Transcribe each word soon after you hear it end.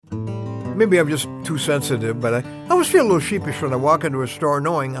maybe I'm just too sensitive, but I always feel a little sheepish when I walk into a store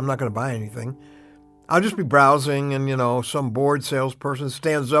knowing I'm not going to buy anything. I'll just be browsing and, some bored salesperson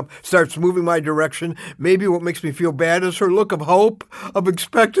stands up, starts moving my direction. Maybe what makes me feel bad is her look of hope, of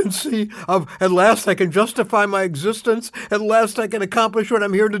expectancy, of at last I can justify my existence. At last I can accomplish what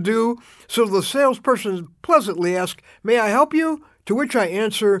I'm here to do. So the salesperson pleasantly asks, "May I help you?" To which I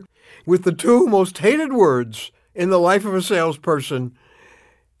answer with the two most hated words in the life of a salesperson,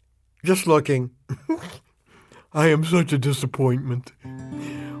 "Just looking." I am such a disappointment.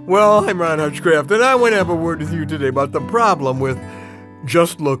 Well, I'm Ron Hutchcraft, and I want to have a word with you today about the problem with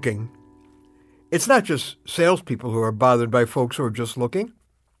just looking. It's not just salespeople who are bothered by folks who are just looking.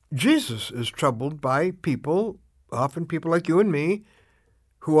 Jesus is troubled by people, often people like you and me,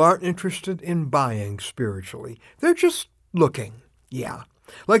 who aren't interested in buying spiritually. They're just looking, yeah.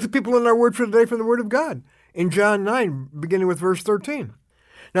 Like the people in our word for today from the Word of God, in John 9, beginning with verse 13.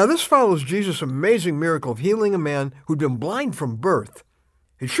 Now this follows Jesus' amazing miracle of healing a man who'd been blind from birth.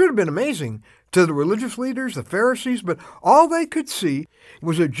 It should have been amazing to the religious leaders, the Pharisees, but all they could see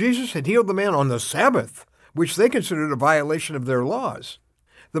was that Jesus had healed the man on the Sabbath, which they considered a violation of their laws.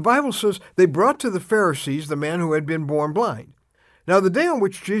 The Bible says they brought to the Pharisees the man who had been born blind. Now the day on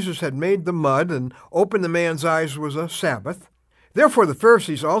which Jesus had made the mud and opened the man's eyes was a Sabbath. Therefore the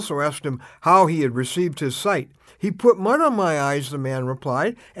Pharisees also asked him how he had received his sight. "He put mud on my eyes," the man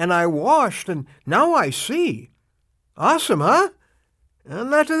replied, "and I washed, and now I see." Awesome, huh?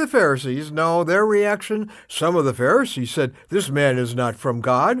 And not to the Pharisees. No, their reaction, some of the Pharisees said, "This man is not from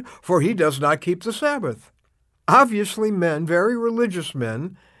God, for he does not keep the Sabbath." Obviously, men, very religious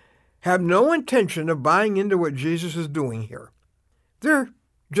men, have no intention of buying into what Jesus is doing here. They're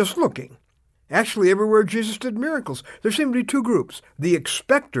just looking. Actually, everywhere Jesus did miracles, there seem to be two groups: the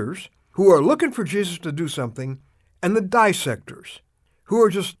expectors, who are looking for Jesus to do something, and the dissectors, who are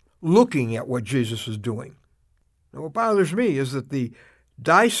just looking at what Jesus is doing. Now, what bothers me is that the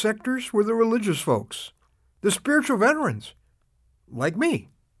dissectors were the religious folks, the spiritual veterans, like me,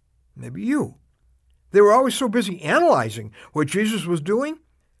 maybe you. They were always so busy analyzing what Jesus was doing,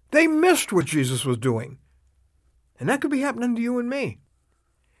 they missed what Jesus was doing. And that could be happening to you and me.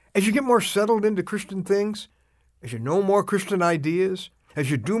 As you get more settled into Christian things, as you know more Christian ideas, as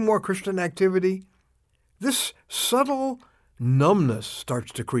you do more Christian activity, this subtle numbness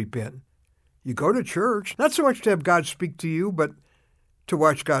starts to creep in. You go to church, not so much to have God speak to you, but to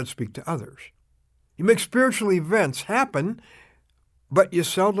watch God speak to others. You make spiritual events happen, but you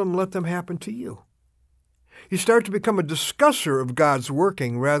seldom let them happen to you. You start to become a discusser of God's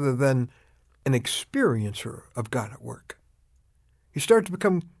working rather than an experiencer of God at work. You start to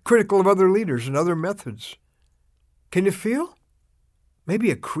become critical of other leaders and other methods. Can you feel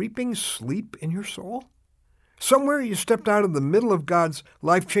maybe a creeping sleep in your soul? Somewhere you stepped out of the middle of God's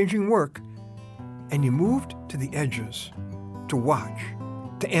life-changing work and you moved to the edges to watch,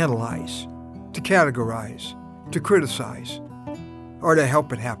 to analyze, to categorize, to criticize, or to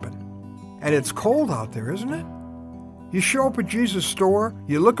help it happen. And it's cold out there, isn't it? You show up at Jesus' store,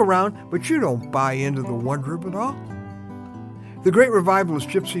 you look around, but you don't buy into the wonder of it all. The great revivalist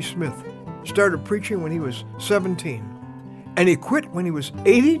Gypsy Smith started preaching when he was 17, and he quit when he was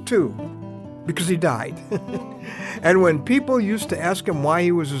 82 because he died. And when people used to ask him why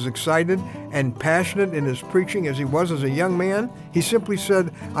he was as excited and passionate in his preaching as he was as a young man, he simply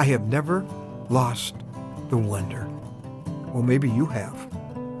said, "I have never lost the wonder." Well, maybe you have.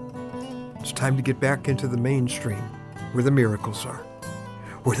 It's time to get back into the mainstream where the miracles are,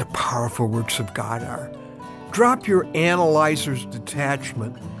 where the powerful works of God are. Drop your analyzer's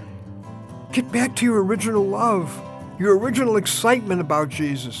detachment. Get back to your original love, your original excitement about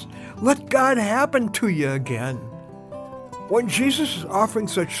Jesus. Let God happen to you again. When Jesus is offering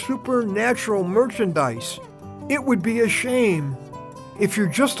such supernatural merchandise, it would be a shame if you're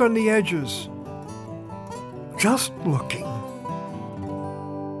just on the edges, just looking.